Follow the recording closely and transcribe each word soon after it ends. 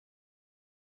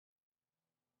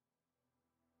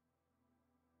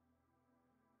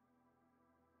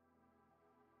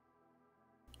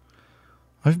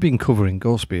I've been covering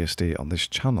GhostBSD on this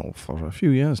channel for a few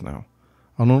years now,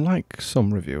 and unlike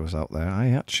some reviewers out there, I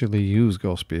actually use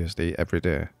GhostBSD every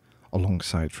day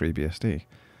alongside FreeBSD,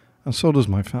 and so does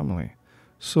my family.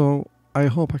 So I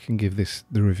hope I can give this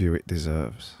the review it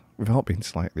deserves, without being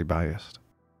slightly biased.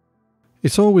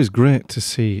 It's always great to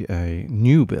see a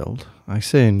new build. I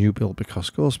say a new build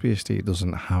because GhostBSD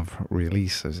doesn't have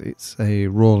releases. It's a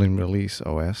rolling release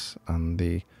OS, and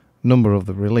the number of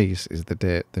the release is the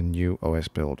date the new OS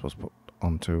build was put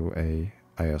onto a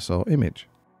ISO image.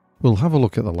 We'll have a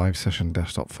look at the live session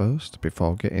desktop first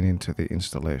before getting into the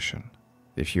installation.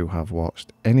 If you have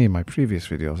watched any of my previous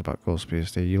videos about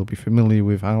GhostBSD, you'll be familiar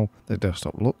with how the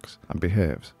desktop looks and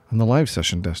behaves. And the live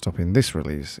session desktop in this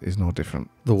release is no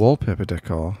different. The wallpaper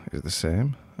decor is the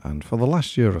same, and for the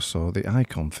last year or so the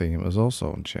icon theme is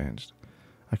also unchanged.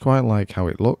 I quite like how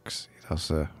it looks. It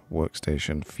has a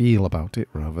workstation feel about it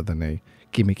rather than a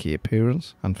gimmicky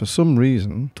appearance, and for some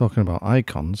reason, talking about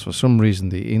icons, for some reason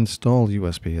the install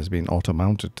USB has been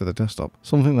auto-mounted to the desktop,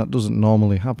 something that doesn't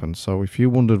normally happen. So if you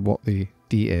wondered what the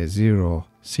DA0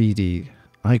 CD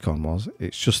icon was,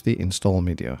 it's just the install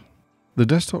media. The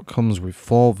desktop comes with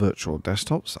 4 virtual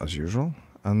desktops as usual,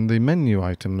 and the menu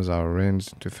items are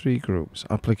arranged into 3 groups: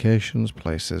 applications,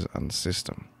 places and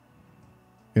system.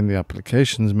 In the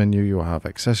applications menu you have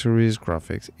accessories,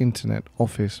 graphics, internet,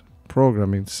 office,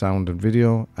 programming, sound and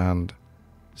video, and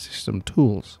system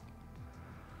tools.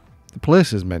 The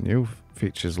places menu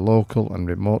features local and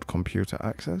remote computer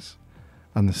access,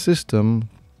 and the system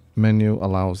menu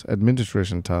allows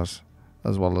administration tasks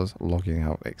as well as logging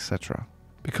out, etc.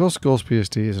 Because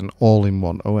GhostBSD is an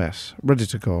all-in-one OS, ready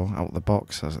to go out the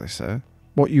box as they say,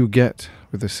 what you get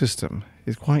with the system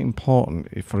is quite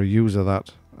important for a user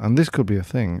that, and this could be a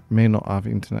thing, may not have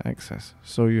internet access,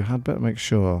 so you had better make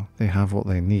sure they have what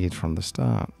they need from the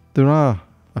start. There are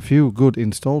a few good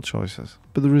install choices,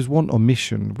 but there is one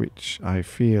omission which I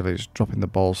feel is dropping the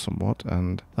ball somewhat,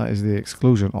 and that is the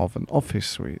exclusion of an office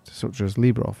suite such as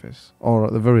LibreOffice, or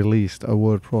at the very least a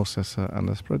word processor and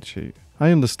a spreadsheet.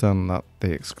 I understand that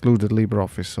they excluded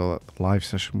LibreOffice so that the live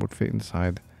session would fit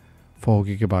inside 4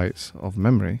 GB of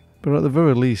memory, but at the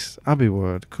very least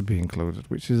AbiWord could be included,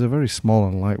 which is a very small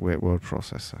and lightweight word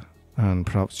processor, and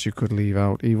perhaps you could leave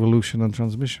out evolution and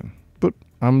transmission. But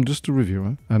I'm just a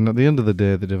reviewer, and at the end of the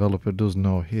day the developer does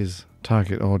know his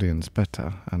target audience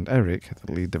better, and Eric,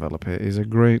 the lead developer, is a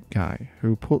great guy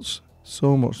who puts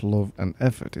so much love and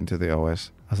effort into the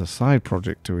OS as a side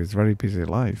project to his very busy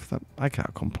life that I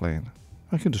can't complain.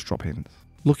 I can just drop hints.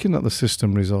 Looking at the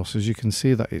system resources, you can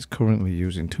see that it's currently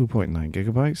using 2.9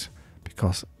 GB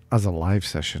because as a live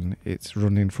session it's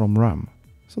running from RAM,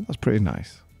 so that's pretty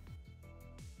nice.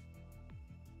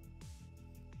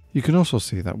 You can also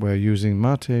see that we're using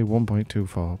Mate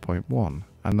 1.24.1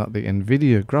 and that the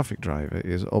NVIDIA graphic driver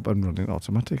is up and running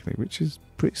automatically, which is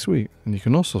pretty sweet. And you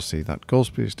can also see that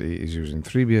GhostBSD is using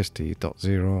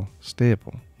FreeBSD.0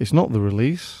 stable. It's not the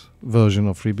release version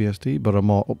of FreeBSD, but a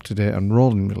more up-to-date and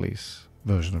rolling release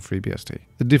version of FreeBSD.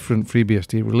 The different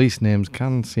FreeBSD release names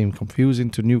can seem confusing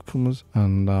to newcomers,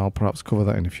 and I'll perhaps cover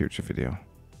that in a future video.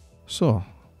 So,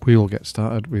 we'll get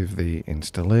started with the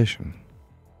installation.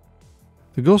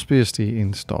 The GhostBSD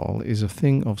install is a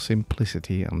thing of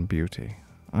simplicity and beauty.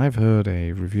 I've heard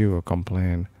a reviewer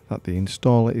complain that the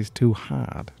installer is too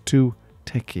hard, too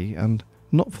techy, and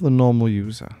not for the normal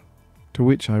user, to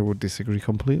which I would disagree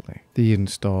completely. The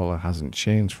installer hasn't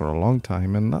changed for a long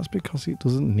time, and that's because it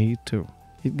doesn't need to.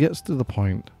 It gets to the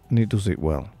point and it does it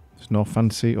well. There's no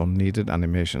fancy unneeded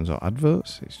animations or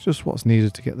adverts, it's just what's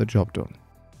needed to get the job done.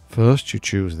 First you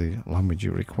choose the language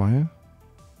you require.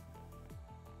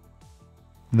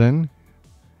 Then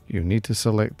you need to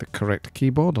select the correct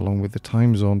keyboard along with the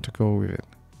time zone to go with it.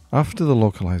 After the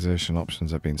localization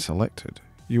options have been selected,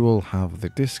 you will have the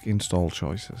disk install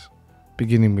choices,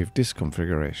 beginning with disk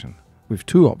configuration, with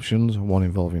 2 options, one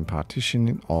involving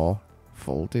partitioning or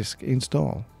full disk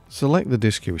install. Select the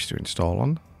disk you wish to install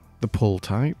on, the pull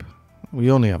type,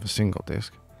 we only have a single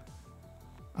disk,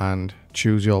 and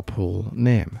choose your pull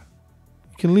name.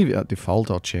 You can leave it at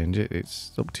default or change it,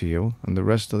 it's up to you, and the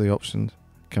rest of the options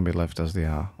can be left as they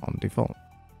are on default.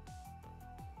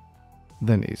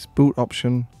 Then it's boot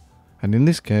option, and in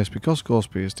this case, because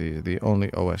GhostBSD is the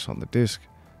only OS on the disk,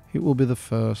 it will be the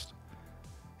first.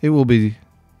 It will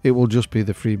just be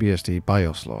the FreeBSD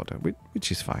BIOS loader,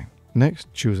 which is fine.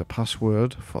 Next, choose a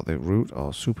password for the root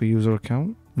or super user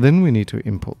account. Then we need to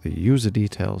input the user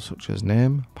details such as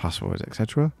name, password,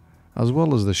 etc., as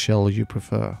well as the shell you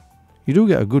prefer. You do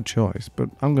get a good choice, but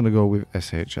I'm going to go with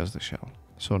SH as the shell.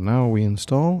 So now we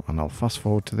install, and I'll fast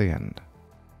forward to the end.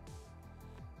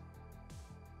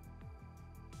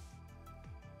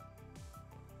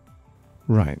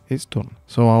 Right, it's done.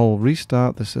 So I'll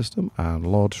restart the system and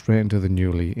load straight into the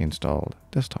newly installed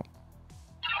desktop.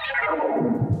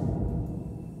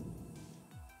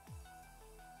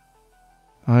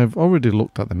 I've already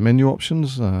looked at the menu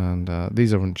options, and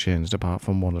these haven't changed apart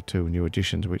from one or two new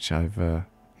additions which I've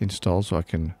installed so I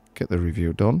can get the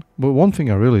review done. But one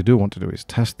thing I really do want to do is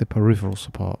test the peripheral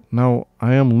support. Now,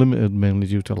 I am limited mainly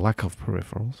due to lack of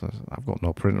peripherals, as I've got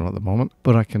no printer at the moment,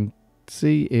 but I can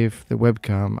see if the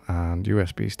webcam and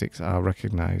USB sticks are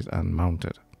recognized and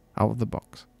mounted out of the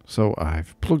box. So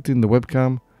I've plugged in the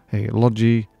webcam, a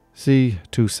Logi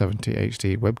C270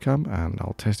 HD webcam, and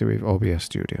I'll test it with OBS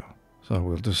Studio. So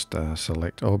we'll just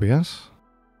select OBS.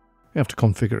 You have to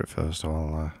configure it first, so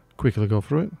I'll quickly go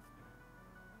through it.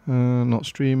 Not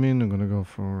streaming, I'm going to go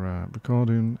for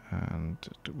recording and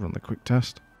run the quick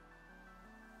test.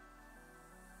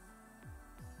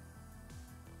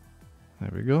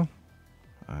 There we go.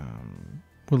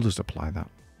 We'll just apply that.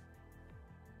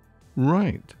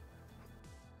 Right.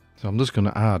 So I'm just going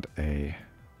to add a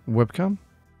webcam.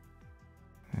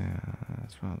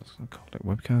 That's what I'm just going to call it,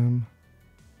 webcam.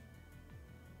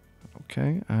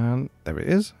 Okay, and there it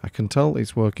is. I can tell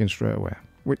it's working straight away,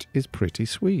 which is pretty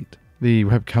sweet. The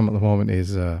webcam at the moment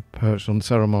is perched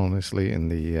unceremoniously in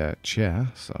the chair,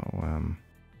 so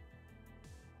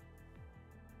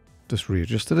just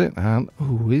readjusted it, and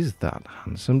who is that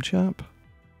handsome chap?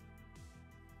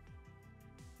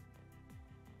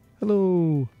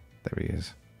 Hello! There he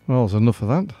is. Well, there's enough of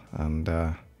that,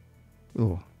 and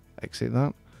we'll exit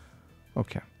that.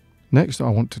 Okay. Next, I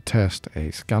want to test a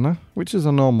scanner, which is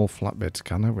a normal flatbed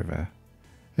scanner with a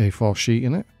A4 sheet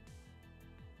in it.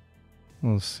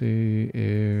 We'll see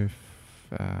if...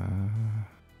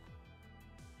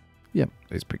 yep,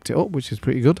 it's picked it up, which is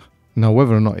pretty good. Now,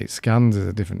 whether or not it scans is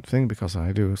a different thing, because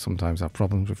I do sometimes have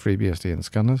problems with FreeBSD and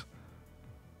scanners.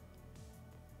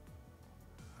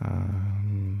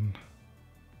 And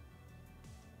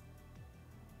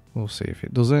we'll see if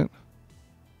it does it.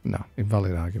 No,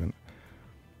 invalid argument.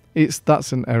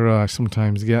 That's an error I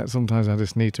sometimes get. Sometimes I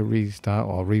just need to restart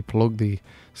or replug the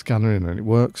scanner in and it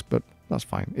works, but that's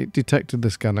fine. It detected the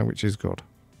scanner, which is good.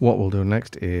 What we'll do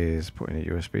next is put in a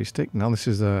USB stick. Now this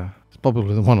is it's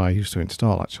probably the one I used to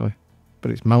install actually, but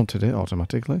it's mounted it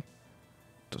automatically.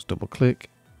 Just double click,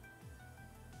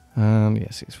 and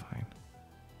yes, it's fine.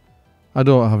 I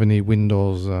don't have any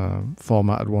Windows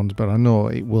formatted ones, but I know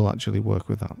it will actually work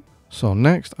with that. So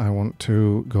next I want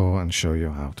to go and show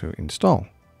you how to install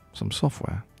some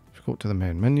software. If you go to the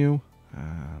main menu,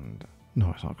 and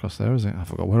no, it's not across there, is it? I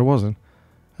forgot where I was in.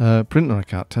 Printer I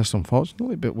can't test,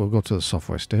 unfortunately, but we'll go to the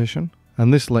software station,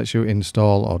 and this lets you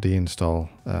install or deinstall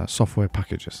software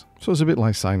packages. So it's a bit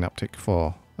like Synaptic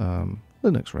for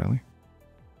Linux, really.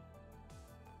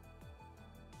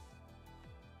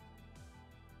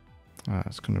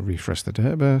 It's going to refresh the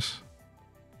database.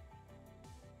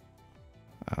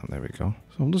 And there we go.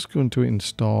 So I'm just going to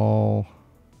install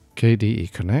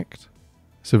KDE Connect.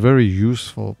 It's a very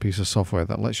useful piece of software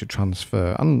that lets you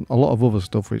transfer, and a lot of other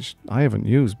stuff which I haven't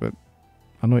used, but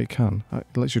I know it can. It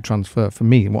lets you transfer, for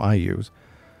me, what I use,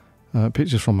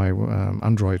 pictures from my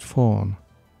Android phone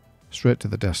straight to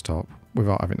the desktop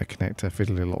without having to connect a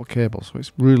fiddly little cable, so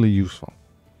it's really useful.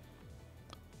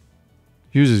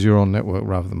 Uses your own network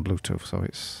rather than Bluetooth, so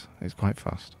it's quite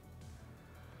fast.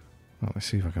 Well, let's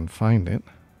see if I can find it.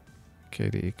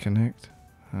 KDE Connect.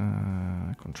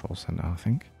 Control Center, I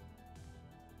think.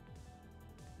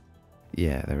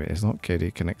 Yeah, there it is. Not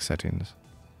KDE Connect settings.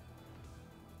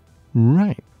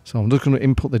 Right. So I'm just going to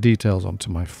input the details onto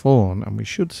my phone, and we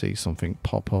should see something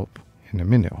pop up in a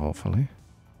minute, hopefully.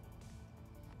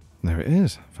 There it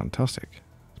is. Fantastic.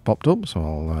 It's popped up, so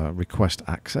I'll request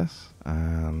access,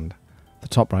 and the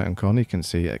top right hand corner you can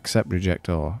see accept, reject,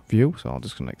 or view. So I'm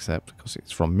just going to accept because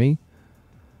it's from me.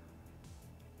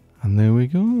 And there we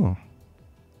go.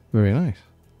 Very nice.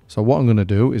 So what I'm going to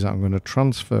do is I'm going to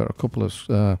transfer a couple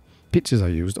of pictures I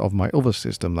used of my other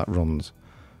system that runs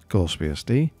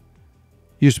GhostBSD.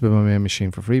 Used to be my main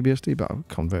machine for FreeBSD, but I've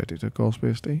converted it to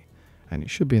GhostBSD. And it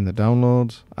should be in the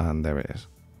downloads, and there it is.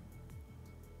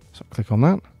 So click on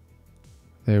that.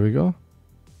 There we go.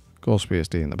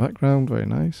 GhostBSD in the background, very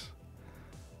nice.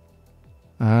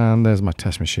 And there's my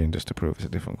test machine just to prove it's a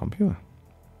different computer.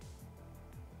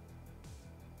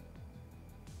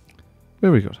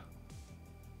 Very good.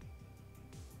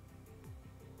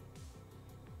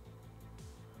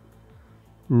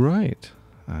 Right,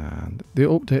 and the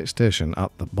update station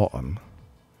at the bottom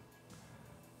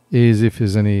is if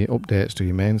there's any updates to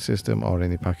your main system or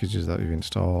any packages that you've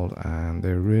installed, and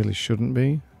there really shouldn't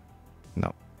be.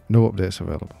 No updates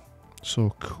available.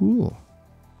 So cool.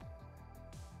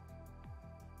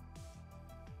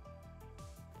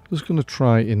 Just going to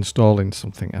try installing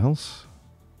something else.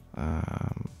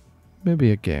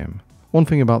 Maybe a game. One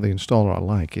thing about the installer I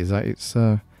like is that it's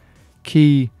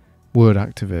keyword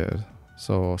activated.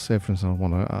 So say for instance I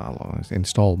want to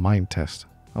install Mindtest.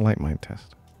 I like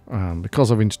Mindtest.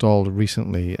 Because I've installed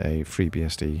recently a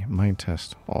FreeBSD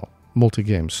Mindtest or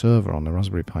multi-game server on the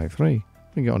Raspberry Pi 3, I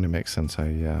think it only makes sense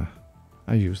I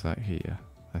use that here,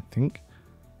 I think.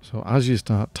 So as you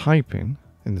start typing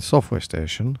in the software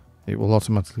station, it will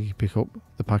automatically pick up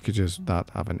the packages that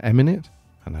have an M in it,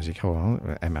 and as you go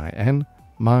on, MIN,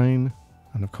 mine,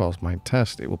 and of course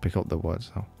Mindtest, it will pick up the words.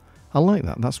 So I like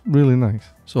that, that's really nice.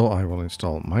 So I will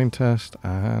install Mindtest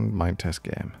and Mindtest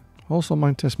game. Also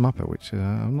Mindtest Mapper, which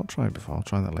I've not tried before, I'll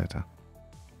try that later.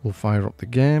 We'll fire up the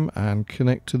game and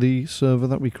connect to the server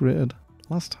that we created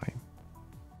last time.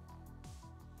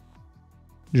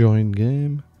 Join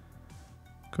game.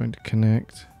 Going to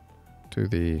connect to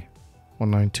the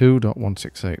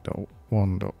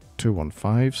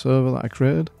 192.168.1.215 server that I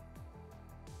created.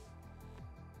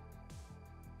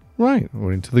 Right,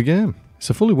 we're into the game.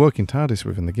 It's a fully working TARDIS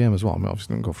within the game as well. I mean,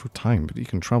 obviously don't go through time, but you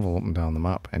can travel up and down the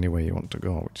map anywhere you want to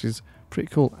go, which is pretty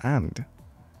cool, and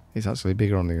it's actually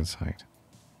bigger on the inside.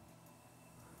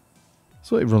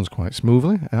 So it runs quite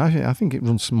smoothly. Actually, I think it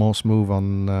runs more smooth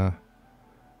on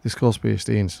this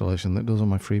GhostBSD installation than it does on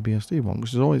my FreeBSD one,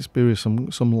 which has always experienced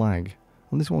some lag.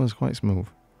 And this one is quite smooth.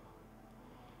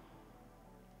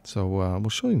 So we'll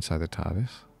show you inside the TARDIS.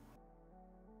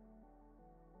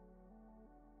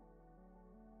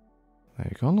 There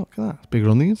you go, look at that. It's bigger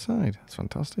on the inside. It's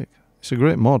fantastic. It's a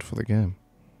great mod for the game.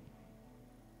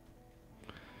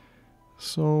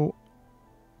 So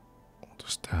I'll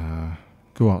just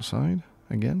go outside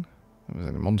again. If there's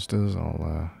any monsters,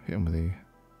 I'll hit them with the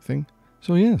thing.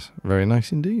 So yes, very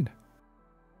nice indeed.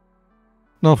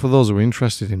 Now for those who are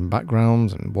interested in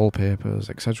backgrounds and wallpapers,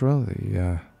 etc.,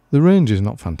 the range is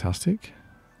not fantastic.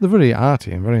 They're very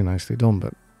arty and very nicely done,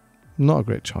 but not a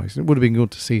great choice. It would have been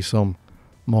good to see some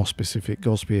more specific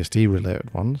GhostBSD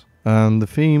related ones. And the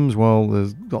themes, well,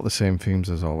 they've got the same themes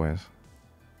as always.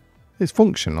 It's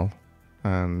functional,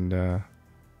 and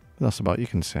that's about all you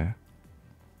can say. I'm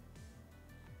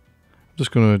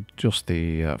just going to adjust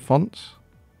the fonts.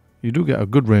 You do get a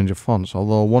good range of fonts,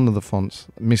 although one of the fonts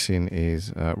missing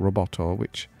is Roboto,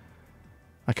 which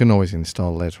I can always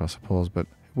install later, I suppose, but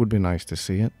it would be nice to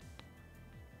see it.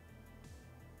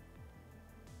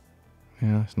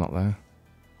 Yeah, it's not there.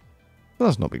 But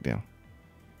that's no big deal.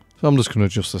 So I'm just going to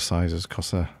adjust the sizes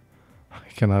because I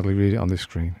can hardly read it on this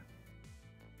screen.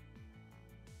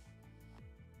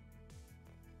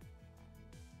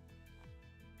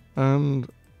 And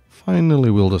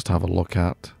finally we'll just have a look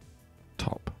at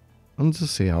top and to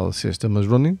see how the system is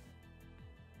running.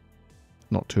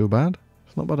 Not too bad.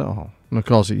 It's not bad at all. And of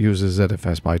course it uses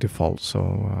ZFS by default,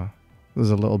 so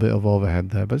there's a little bit of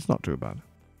overhead there, but it's not too bad.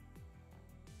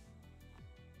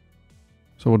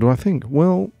 So what do I think?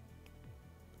 Well,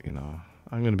 you know,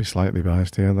 I'm going to be slightly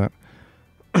biased here that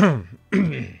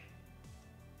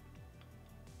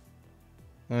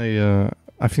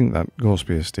I think that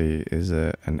GhostBSD is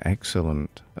an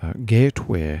excellent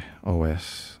gateway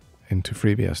OS into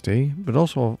FreeBSD, but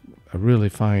also a really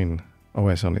fine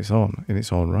OS on its own, in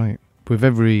its own right. With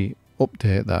every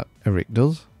update that Eric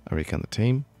and the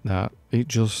team, that it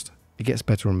gets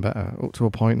better and better, up to a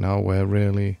point now where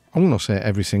really, I'm not going to say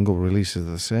every single release is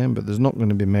the same, but there's not going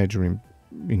to be major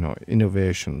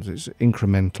innovations. It's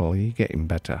incrementally getting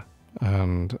better.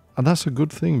 And that's a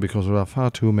good thing, because there are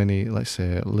far too many, let's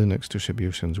say, Linux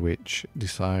distributions which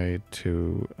decide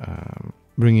to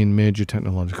bring in major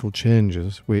technological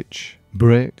changes which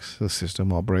breaks the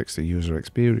system or breaks the user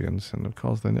experience, and of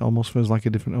course then it almost feels like a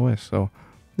different OS. So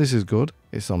this is good.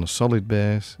 It's on a solid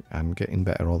base and getting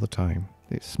better all the time.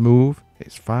 It's smooth,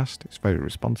 it's fast, it's very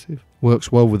responsive, works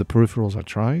well with the peripherals I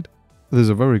tried. There's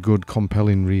a very good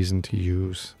compelling reason to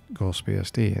use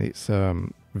GhostBSD. It's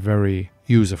very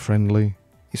user-friendly,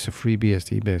 it's a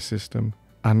FreeBSD based system,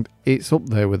 and it's up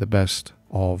there with the best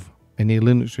of any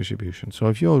Linux distribution. So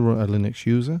if you're a Linux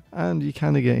user and you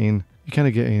kind of getting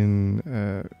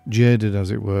jaded,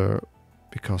 as it were,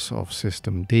 because of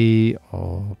systemd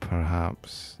or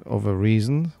perhaps other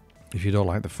reasons, if you don't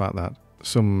like the fact that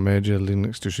some major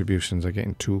Linux distributions are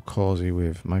getting too cozy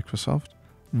with Microsoft,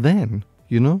 then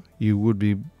you would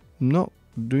be not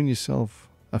doing yourself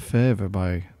a favor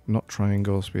by not trying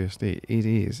GhostBSD. It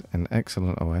is an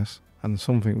excellent OS and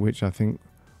something which I think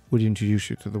would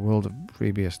introduce you to the world of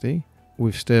FreeBSD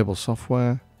with stable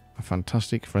software, a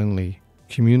fantastic friendly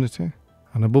community,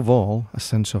 and above all, a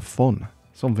sense of fun.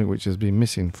 Something which has been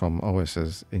missing from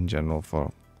OSs in general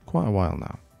for quite a while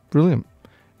now. Brilliant.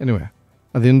 Anyway,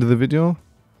 at the end of the video,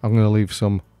 I'm going to leave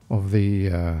some of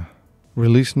the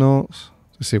release notes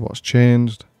to see what's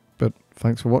changed. But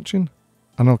thanks for watching,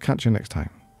 and I'll catch you next time.